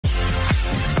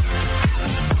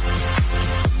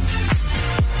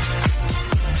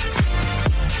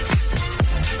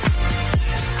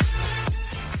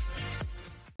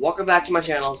welcome back to my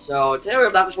channel. So today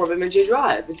we're back with more BeamNG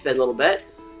Drive. It's been a little bit.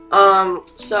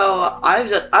 So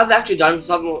I've actually done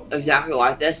something exactly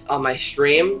like this on my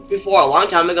stream before a long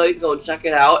time ago. You can go check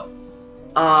it out.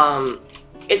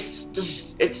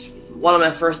 It's one of my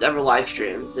first ever live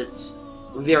streams. It's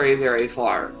very, very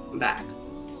far back.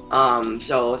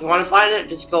 So if you want to find it,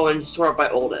 just go and sort by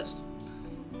oldest.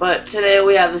 But today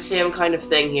we have the same kind of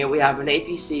thing here. We have an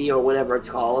APC or whatever it's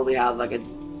called. We have like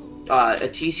a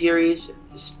T-series.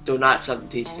 Do not sub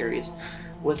the T-series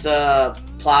with a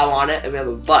plow on it, and we have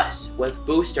a bus with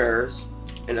boosters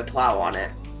and a plow on it.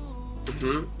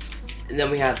 And then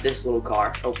we have this little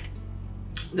car. Oh,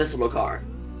 this little car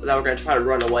that we're gonna try to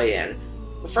run away in.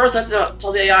 But first, I have to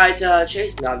tell the AI to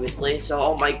chase me, obviously. So,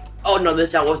 oh no,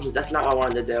 that's not what I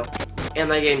wanted to do. And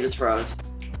my game just froze.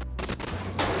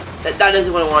 That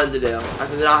isn't what I wanted to do. I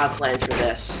did not have plans for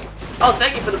this. Oh,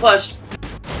 thank you for the push.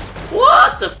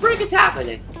 What the frick is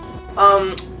happening?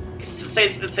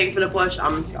 Thank you for the push.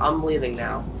 I'm leaving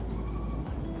now.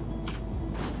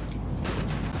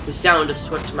 The sound just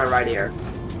switched to my right ear.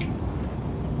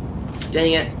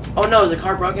 Dang it. Oh no, is the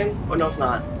car broken? Oh no, it's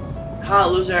not. Ha,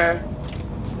 loser.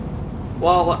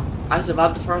 Well, I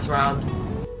survived the first round.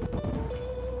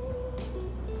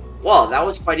 Well, that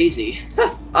was quite easy.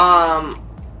 Well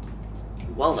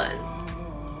then.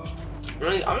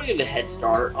 I'm gonna give it a head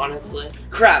start, honestly.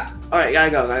 Crap! Alright,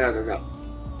 gotta go.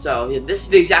 So, yeah, this is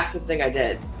the exact same thing I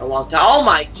did a long time. Oh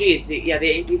my jeez! Yeah,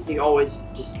 the APC always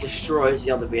just destroys the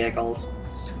other vehicles.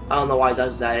 I don't know why it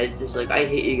does that. It's just like, I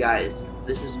hate you guys.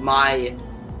 This is my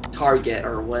target,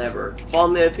 or whatever. Follow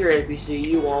me up here, APC,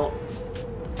 you won't.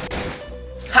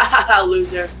 Hahaha,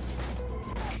 loser.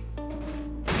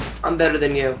 I'm better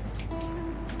than you.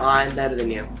 I'm better than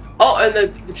you. Oh, and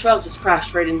the truck just crashed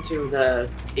straight into the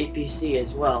APC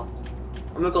as well.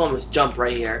 I'm gonna go almost jump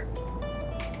right here.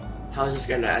 How's this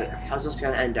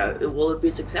gonna end out? Will it be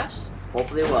a success?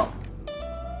 Hopefully it will.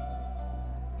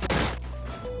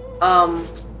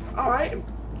 Alright.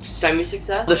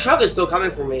 Semi-success. The truck is still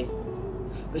coming for me.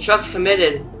 The truck's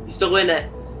committed. He's still in it.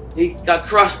 He got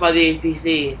crushed by the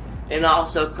APC. And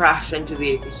also crashed into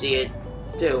the APC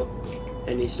too.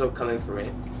 And he's still coming for me.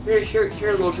 Here,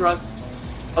 little truck.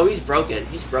 Oh, he's broken.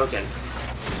 He's broken.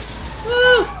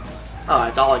 Woo! Oh,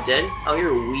 that's all it did? Oh,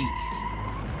 you're weak.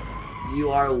 You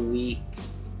are weak.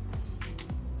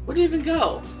 Where'd you even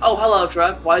go? Oh, hello,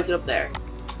 truck. Why is it up there?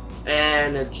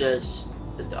 And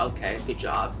okay, good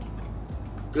job.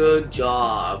 Good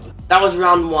job. That was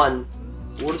round 1.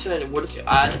 I'm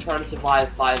trying to survive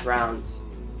 5 rounds.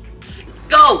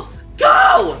 Go!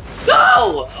 Go!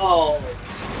 Go! Oh,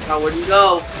 I wouldn't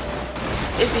go.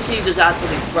 APC just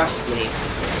absolutely crushed me.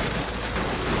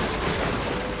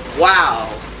 Wow.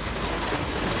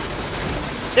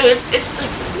 Dude, it's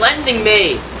like blending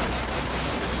me.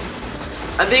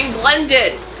 I'm being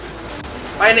blended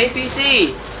by an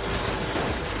APC.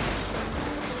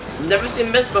 Never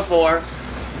seen this before.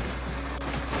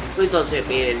 Please don't take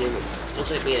me in anymore. Don't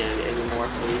take me in anymore,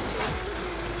 please.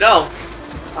 No.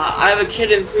 I have a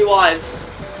kid and 3 wives.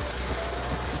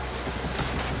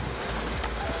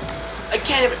 I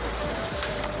can't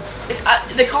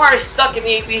even. The car is stuck in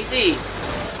the APC.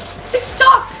 It's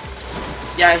stuck.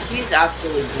 Yeah, he's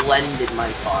absolutely blended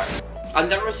my car. I've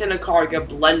never seen a car get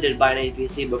blended by an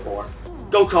APC before.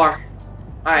 Go car.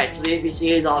 Alright, so the APC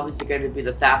is obviously going to be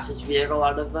the fastest vehicle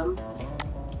out of them.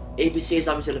 APC is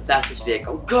obviously the fastest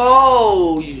vehicle.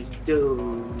 Go, you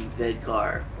stupid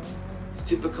car.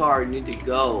 Stupid car, you need to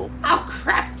go. Oh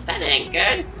crap, that ain't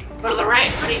good. Go to the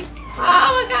right, buddy.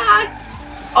 Oh my god.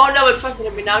 Oh no, it's fussing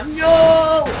at me now.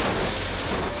 No!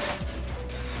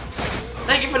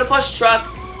 Thank you for the push, truck.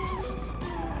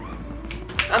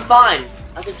 I'm fine.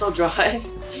 I can still drive.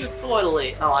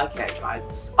 Totally. Oh, I can't drive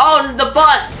this. Oh, the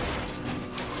bus!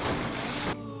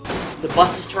 The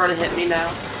bus is trying to hit me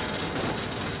now.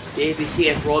 The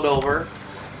APC has rolled over.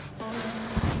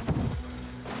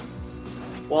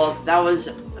 Well, that was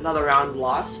another round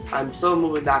lost. I'm still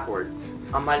moving backwards.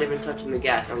 I'm not even touching the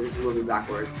gas. I'm just moving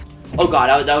backwards. Oh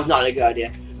god, that was not a good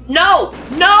idea. No!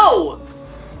 No!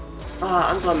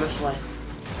 I'm going this way.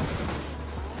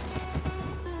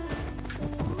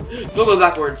 Go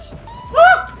backwards.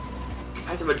 Ah!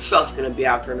 I think a truck's gonna be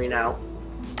after me now.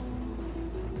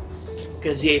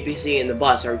 Because the APC and the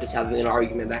bus are just having an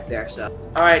argument back there, so.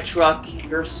 Alright, truck,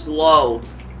 you're slow.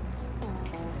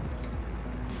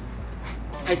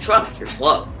 Hey, truck, you're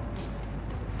slow.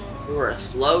 You are a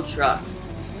slow truck.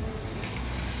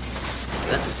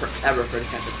 That's forever for it to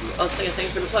catch up to me. Oh, thank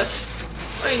you for the push.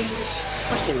 Oh, he's just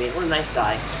pushing me. What a nice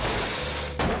guy.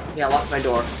 Okay, I lost my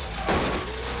door.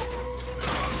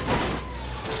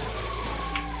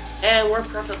 And we're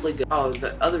perfectly good. Oh,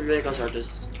 the other vehicles are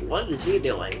just... What is he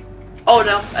doing? Oh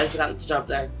no, I forgot to jump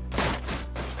there.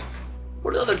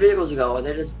 Where do the other vehicles go? Are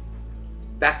they just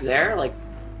back there? Like,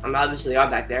 I'm obviously are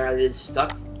back there. Are they just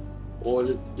stuck? Or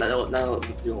not what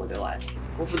we doing with their lives?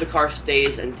 Hopefully the car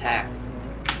stays intact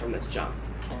from this jump.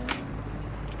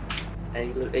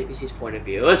 And look at APC's point of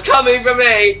view. It's coming from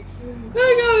me! It's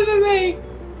coming from me!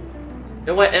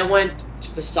 It went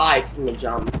to the side from the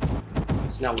jump.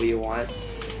 That's not what you want.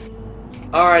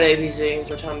 Alright, APC,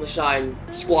 it's our time to shine.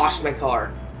 Squash my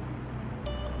car.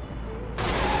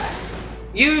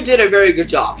 You did a very good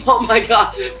job. Oh my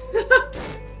god.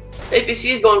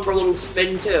 APC is going for a little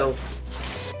spin too.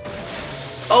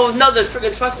 Oh no, the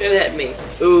freaking truck's gonna hit me.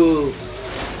 Ooh.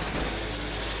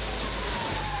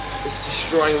 It's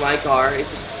destroying my car.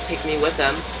 It's just taking me with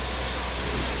them.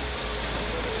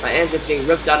 My engine's getting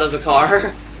ripped out of the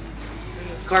car.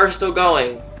 Car's still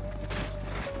going.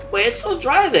 Wait, it's still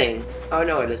driving. Oh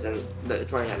no, it isn't.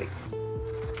 It's running heavy.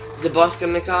 Is the bus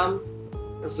gonna come?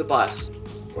 Where's the bus?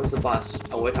 Where's the bus?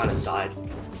 Oh, it's on its side.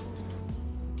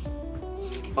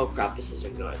 Oh crap, this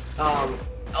isn't good. Oh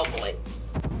boy.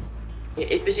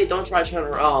 APC, don't try to turn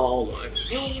around. Oh my.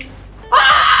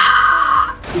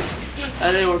 Ah!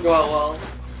 I think we're going well.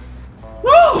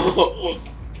 Woo!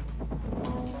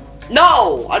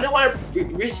 No! I didn't want to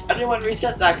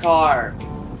reset that car.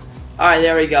 All right,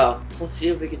 there we go. Let's see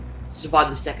if we can survive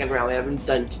the second round.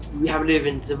 We haven't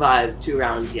even survived 2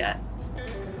 rounds yet.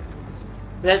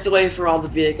 We have to wait for all the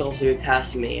vehicles to be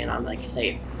passing me, and I'm like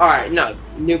safe. All right, no,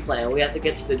 new plan. We have to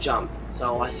get to the jump.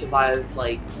 So I survived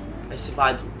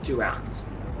 2 rounds.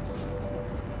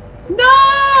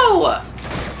 No!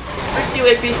 Thank you,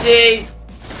 APC.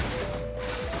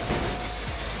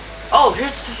 Oh,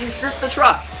 here's the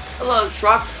truck. Hello,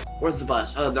 truck. Where's the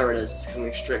bus? Oh, there it is. It's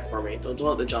coming straight for me. Don't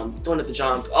hit the jump. Don't hit the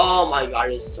jump. Oh my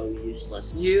god, it's so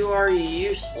useless. You are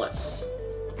useless.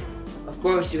 Of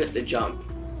course you hit the jump.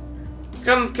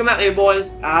 Come at me,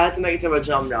 boys. I have to make it to a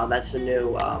jump now. That's the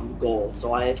new goal.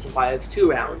 So I have survived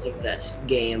 2 rounds of this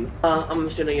game. I'm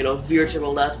just gonna, veer to the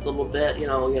left a little bit. Get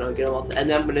him off, and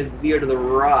then I'm gonna veer to the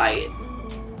right,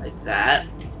 like that.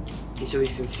 So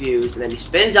he's confused, and then he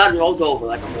spins out and rolls over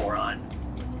like a moron.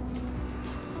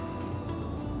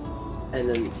 And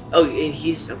then,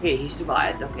 he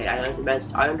survived. Okay, I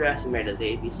underestimated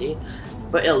the APC,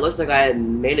 but it looks like I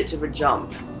made it to the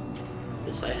jump.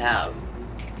 Yes, I have.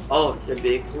 Oh, it's gonna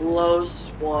be a close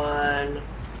one.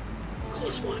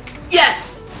 Close one.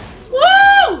 Yes! Woo!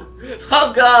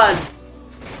 Oh god!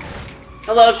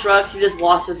 Hello, truck. He just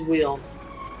lost his wheel.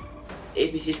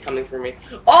 APC's coming for me.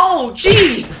 Oh,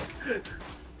 jeez!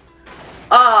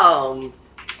 Oh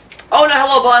no,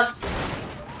 hello, bus.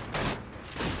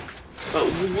 But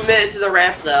we made it to the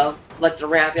ramp though. Like the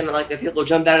ramp, and like the people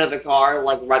jump out of the car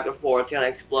like right before it's gonna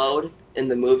explode in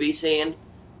the movie scene.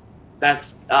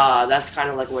 That's kind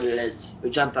of like what it is. We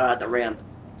jump out at the ramp.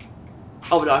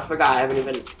 Oh no, I forgot. I haven't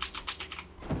even.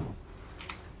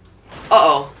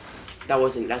 Uh-oh.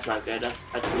 That's not good. I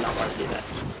did not want to do that.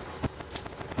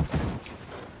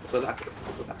 Go back.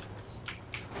 Go back.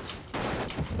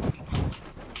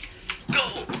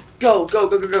 Go!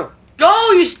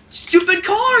 Go, you stupid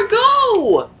car!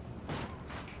 Go!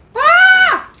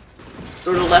 Ah!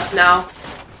 Go to the left now.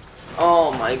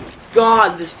 Oh my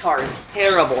god, this car is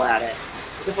terrible at it.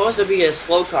 It's supposed to be a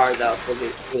slow car though for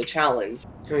the challenge.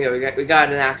 Here we go. We got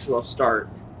an actual start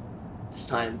this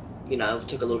time. It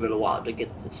took a little bit of a while to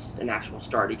get an actual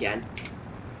start again.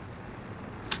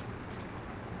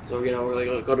 So we're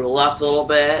gonna go to the left a little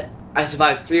bit. I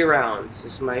survived 3 rounds.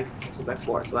 This is my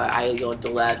 4th. So I go to the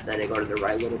left, then I go to the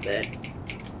right a little bit,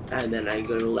 and then I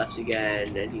go to the left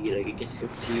again, and he gets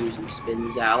confused and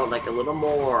spins out like a little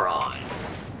moron.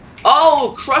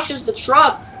 Oh, crushes the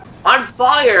truck on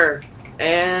fire,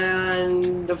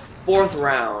 and the 4th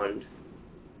round,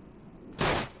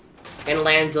 and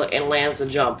lands a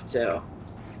jump too.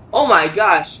 Oh my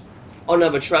gosh! Oh no,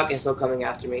 the truck is still coming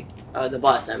after me. The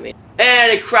bus, I mean.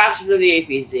 And it crashed into the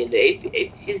APC. The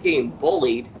APC is getting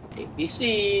bullied.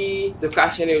 APC. They're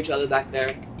crashing into each other back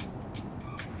there.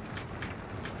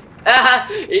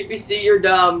 APC, you're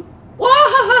dumb.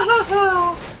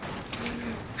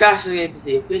 Crash on the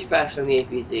APC. Please crash on the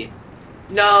APC.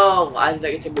 No, I think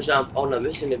I can take a jump. Oh no,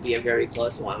 this is going to be a very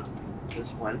close one.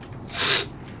 This one.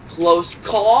 Close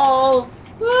call.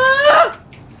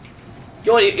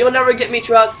 You'll never get me,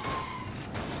 truck.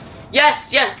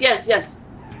 Yes.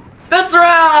 5th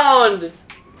round!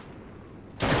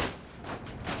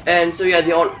 And so yeah,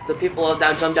 the people have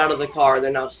now jumped out of the car.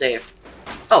 They're now safe.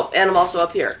 Oh, and I'm also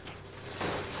up here.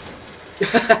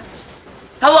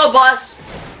 Hello, bus!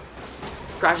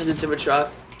 Crashes into a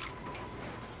truck.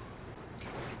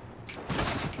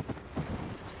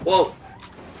 Whoa.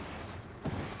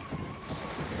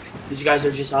 These guys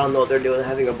are just, I don't know what they're doing,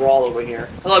 having a brawl over here.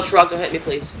 Hello, truck, don't hit me,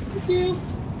 please. Thank you.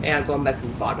 And I'm going back to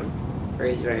the bottom.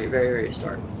 Very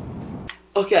start.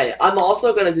 Okay, I'm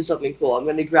also gonna do something cool. I'm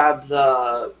gonna grab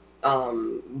the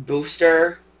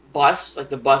booster bus, like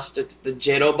the bus, the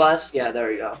JATO bus. Yeah, there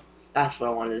we go. That's what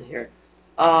I wanted to hear.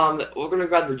 We're gonna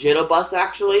grab the JATO bus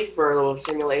actually for a little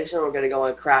simulation. We're gonna go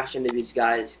and crash into these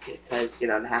guys because, you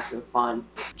know, to have some fun.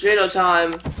 JATO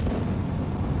time.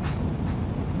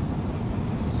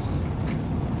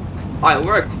 Alright,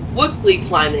 we're quickly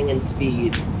climbing in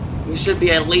speed. We should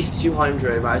be at least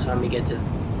 200 by the time we get to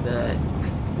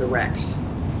the wrecks.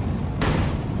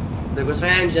 There goes my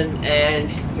engine,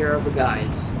 and here are the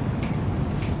guys.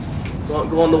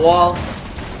 Go on the wall.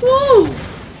 Woo!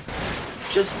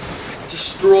 Just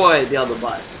destroy the other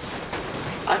bus.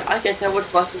 I can't tell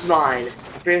which bus is mine.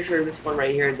 I'm pretty sure this one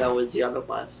right here, though, is the other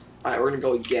bus. Alright, we're gonna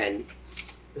go again.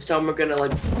 This time we're gonna,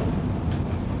 like,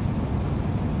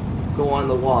 go on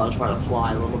the wall and try to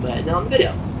fly a little bit. Now on the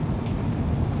video.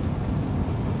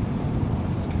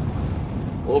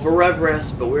 Over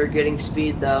Everest, but we're getting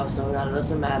speed though, so that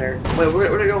doesn't matter. Wait, we're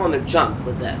gonna go on the jump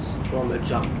with this. Go on the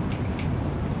jump.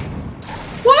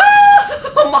 Woo!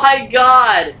 Oh my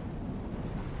god!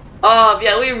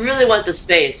 Yeah, we really went to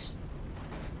space.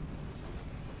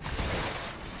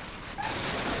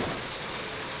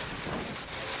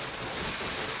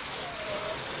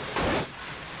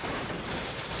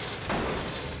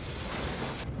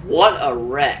 What a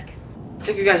wreck.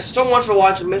 Thank you guys so much for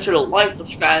watching. Make sure to like,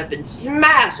 subscribe, and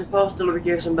smash the post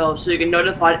notification bell so you get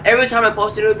notified every time I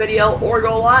post a new video or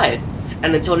go live.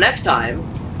 And until next time,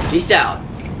 peace out.